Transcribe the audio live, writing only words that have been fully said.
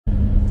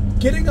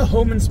Getting a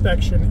home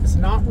inspection is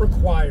not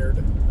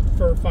required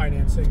for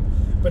financing,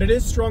 but it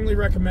is strongly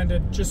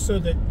recommended just so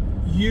that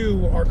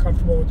you are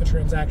comfortable with the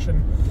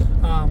transaction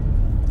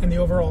and the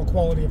overall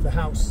quality of the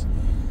house.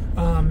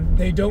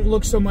 They don't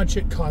look so much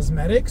at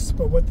cosmetics,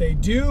 but what they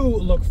do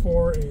look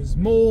for is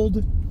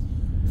mold,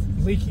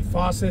 leaky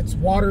faucets,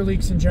 water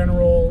leaks in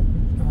general,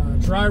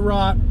 dry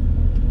rot,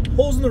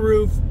 holes in the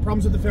roof,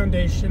 problems with the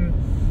foundation,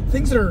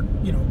 things that are,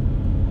 you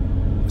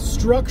know,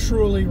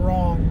 structurally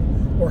wrong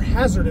or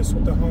hazardous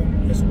with the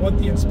home is what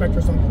the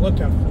inspector's on the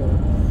lookout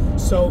for.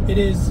 So it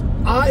is,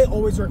 I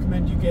always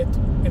recommend you get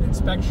an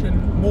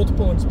inspection,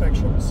 multiple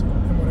inspections.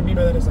 And what I mean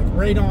by that is like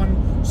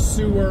radon,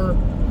 sewer,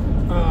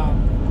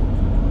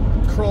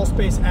 crawl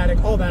space,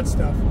 attic, all that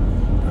stuff.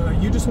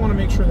 You just want to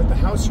make sure that the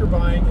house you're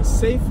buying is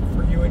safe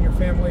for you and your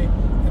family,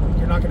 and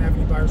you're not going to have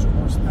any buyer's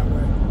remorse that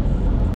way.